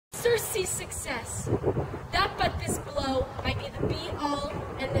Circe's success, that but this blow might be the be-all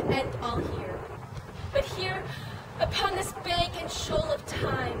and the end-all here. But here, upon this bank and shoal of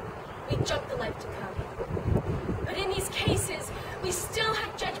time, we jump the life to come. But in these cases, we still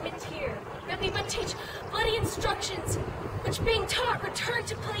have judgment here, that we but teach bloody instructions, which being taught return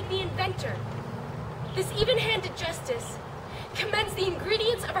to plague the inventor. This even-handed justice commends the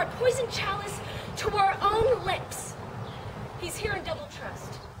ingredients of our poisoned chalice to our own lips. He's here in double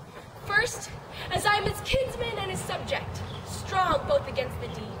trust. First, as I am his kinsman and his subject, strong both against the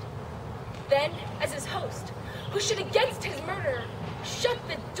deed. Then, as his host, who should against his murderer shut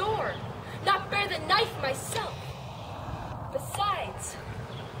the door, not bear the knife myself. Besides,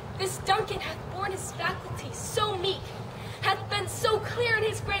 this Duncan hath borne his faculties so meek, hath been so clear in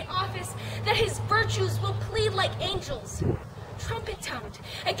his great office, that his virtues will plead like angels, trumpet-tongued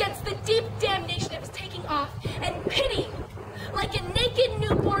against the deep damnation of his taking off, and pity, like a naked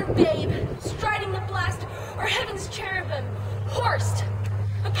newborn babe, striding the blast, or heaven's cherubim, horsed,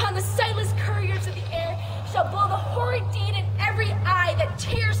 upon the sightless couriers of the air, shall blow the horrid deed in every eye, that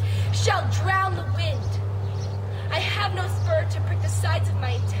tears shall drown the wind. I have no spur to prick the sides of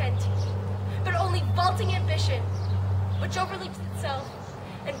my intent, but only vaulting ambition, which overleaps itself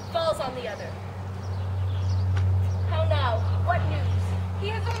and falls on the other.